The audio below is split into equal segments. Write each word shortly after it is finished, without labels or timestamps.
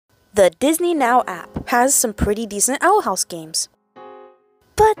The Disney Now app has some pretty decent Owl House games.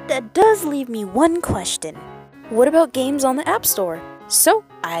 But that does leave me one question. What about games on the App Store? So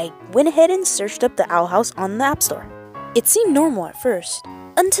I went ahead and searched up the Owl House on the App Store. It seemed normal at first,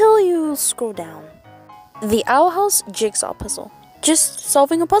 until you scroll down. The Owl House jigsaw puzzle. Just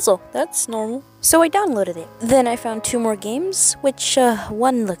solving a puzzle, that's normal. So I downloaded it. Then I found 2 more games, which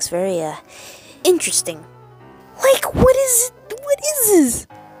one looks very interesting. Like, what is it? What is this?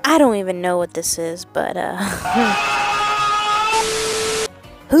 I don't even know what this is, but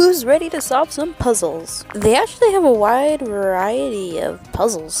who's ready to solve some puzzles? They actually have a wide variety of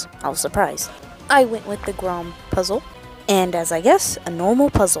puzzles. I was surprised. I went with the Grom puzzle, and as I guess, a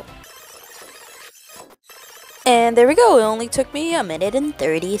normal puzzle. And there we go, it only took me 1 minute and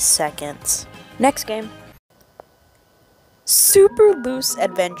 30 seconds. Next game. Super Loose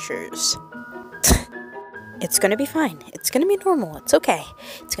Adventures. It's gonna be fine. It's gonna be normal. It's okay.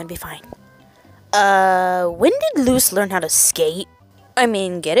 It's gonna be fine. When did Loose learn how to skate? I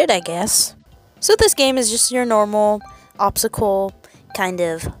mean, get it, I guess. So this game is just your normal obstacle kind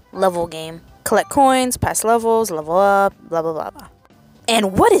of level game. Collect coins, pass levels, level up, blah blah blah blah.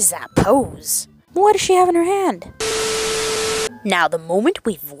 And what is that pose? What does she have in her hand? Now the moment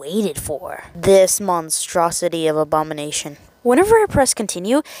we've waited for. This monstrosity of abomination. Whenever I press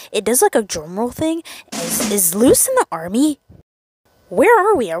continue, it does like a drumroll thing. Is Luce in the army? Where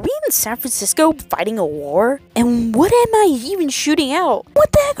are we? Are we in San Francisco fighting a war? And what am I even shooting out?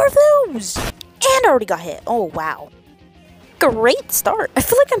 What the heck are those? And I already got hit. Oh, wow. Great start. I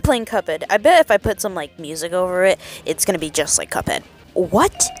feel like I'm playing Cuphead. I bet if I put some like music over it, it's gonna be just like Cuphead.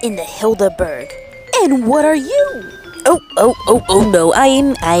 What in the Hildeberg? And what are you? Oh no,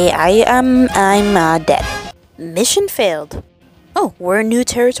 I'm dead. Mission failed. Oh, we're in new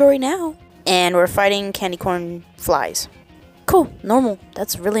territory now. And we're fighting candy corn flies. Cool, normal.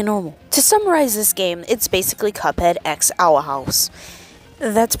 That's really normal. To summarize this game, it's basically Cuphead x Owl House.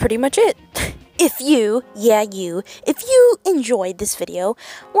 That's pretty much it. If you enjoyed this video,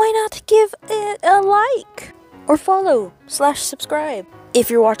 why not give it a like? Or follow/subscribe if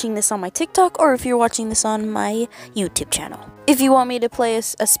you're watching this on my TikTok or if you're watching this on my YouTube channel. If you want me to play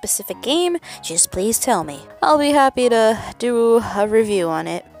a specific game, just please tell me. I'll be happy to do a review on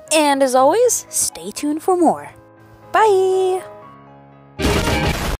it. And as always, stay tuned for more. Bye!